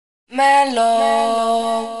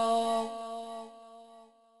Mellow.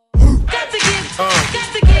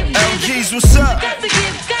 LGs, what's up?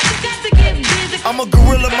 I'm a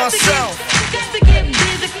gorilla myself.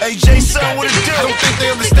 Hey, Jaysun, what it do? I don't think they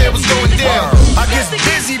understand what's going down. I get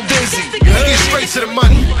busy. You get straight to the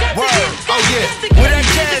money. Word. Oh yeah. Where that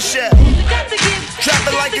cash at? Drop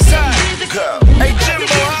it like it's hot. Hey, Jimbo,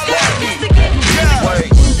 holla at me.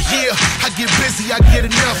 Yeah, I get busy, I get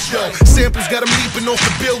enough though. Samples got them leaping off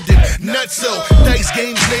the building. Nutso, dice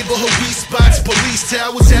games, neighborhood weed spots, police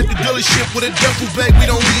towers at the dealership with a duffel bag.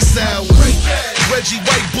 We don't lease hours. Reggie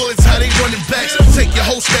White bullets, how they running back? Take your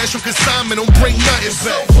whole stash from consignment, don't bring nothing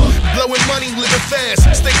back. Blowing money, living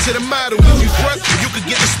fast, stick to the motto. If you front, you can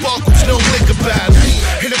get the sparkles, no liquor battle.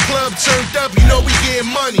 In the club turned up, you know we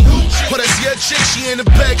getting money. But that's your chick, she in the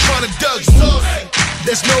back trying to dug you.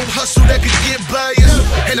 There's no hustle that could get by us.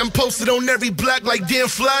 And I'm posted on every block like damn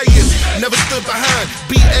flyers. Never stood behind,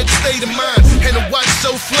 BX state of mind. And the watch so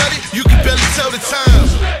flooded, you can barely tell the time.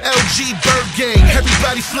 LG Bird Gang,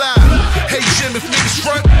 everybody fly. Hey Jim, if niggas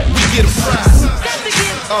front, we get a fry.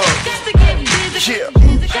 Yeah.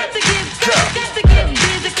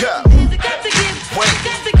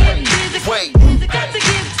 Wait.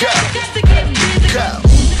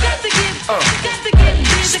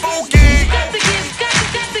 Spooky.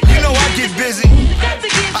 You know I get busy.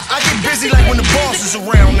 I get busy like when the boss is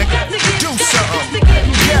around, nigga. Do something.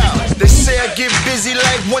 Yeah. They say I get busy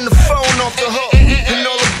like when the phone off the hook. And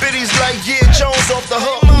all the biddies like Jones off the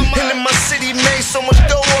hook. And in my city made so much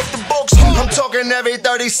dough off the books. I'm talking every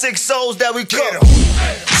 36 souls that we cook.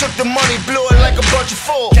 Took the money, blew it like a bunch of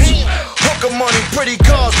fools. Hooker money, pretty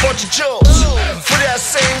cars, bunch of jewels. For that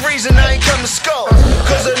same reason I ain't come to school.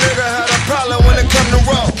 Cause a nigga had a problem when it come to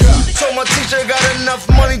roll. Told my teacher got enough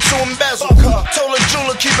money to embezzle. Told a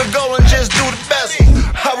jeweler keep it going, just do the bezel.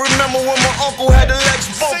 I remember when my uncle had the Lex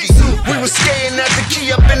Boogie. We was skating at the key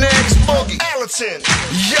up in the X-Boogie.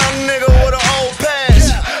 Young nigga with an old pass.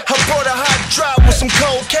 I brought a hot drop with some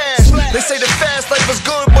cold cash. They say the fast life is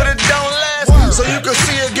good but it don't last. So you can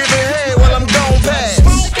see her giving head while I'm gone past.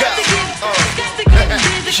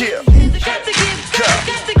 Yeah.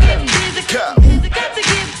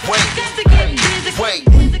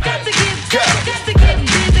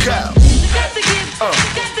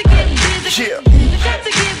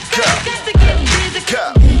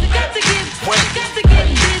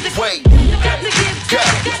 Wait.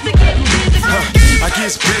 I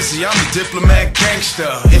get busy, I'm a diplomat gangster.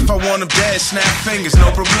 If I want them dead, snap fingers,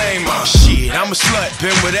 no problemo. Shit, I'm a slut,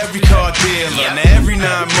 been with every car dealer. Now every 9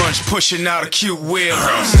 months, pushing out a cute wheeler.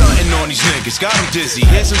 Stunting on these niggas, got them dizzy.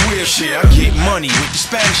 Here's a weird shit, I get money with the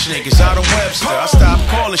Spanish niggas out of Webster. I stopped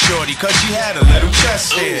calling shorty, cause she had a little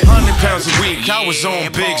chest hair. 100 pounds a week, I was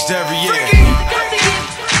on Biggs every year.